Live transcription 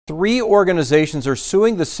3 organizations are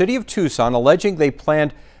suing the city of Tucson, alleging they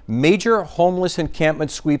planned major homeless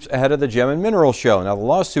encampment sweeps ahead of the Gem and Mineral Show. Now, the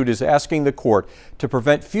lawsuit is asking the court to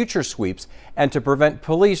prevent future sweeps and to prevent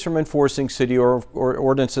police from enforcing city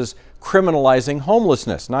ordinances criminalizing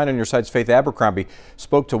homelessness. 9 on your side's Faith Abercrombie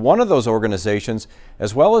spoke to one of those organizations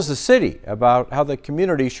as well as the city about how the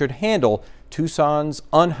community should handle Tucson's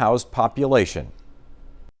unhoused population.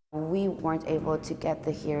 We weren't able to get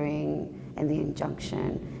the hearing and the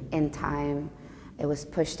injunction in time. It was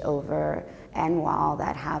pushed over, and while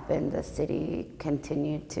that happened, the city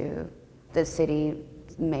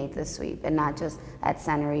made the sweep, and not just at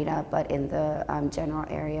Santa Rita, but in the general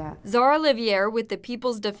area. Zara Olivier with the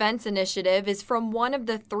People's Defense Initiative is from one of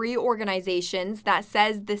the 3 organizations that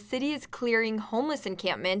says the city is clearing homeless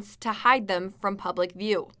encampments to hide them from public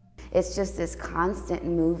view. It's just this constant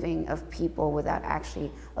moving of people without actually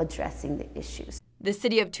addressing the issues. The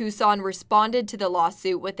city of Tucson responded to the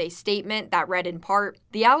lawsuit with a statement that read in part,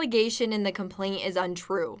 "The allegation in the complaint is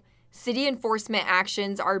untrue. City enforcement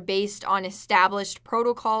actions are based on established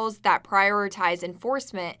protocols that prioritize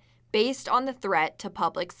enforcement based on the threat to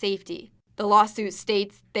public safety." The lawsuit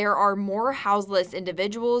states there are more houseless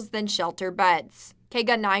individuals than shelter beds.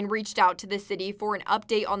 KGUN 9 reached out to the city for an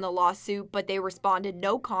update on the lawsuit, but they responded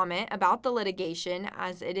no comment about the litigation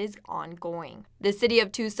as it is ongoing. The city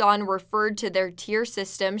of Tucson referred to their tier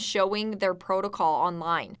system showing their protocol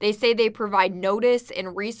online. They say they provide notice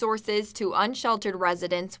and resources to unsheltered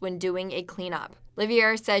residents when doing a cleanup.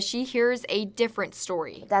 Olivier says she hears a different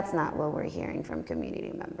story. That's not what we're hearing from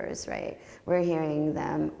community members, right? We're hearing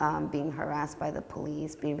them being harassed by the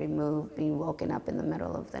police, being removed, being woken up in the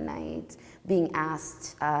middle of the night, being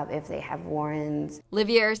asked if they have warrants.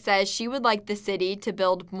 Olivier says she would like the city to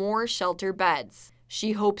build more shelter beds.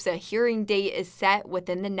 She hopes a hearing date is set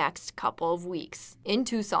within the next couple of weeks. In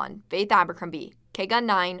Tucson, Faith Abercrombie, KGUN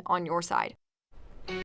 9 on your side.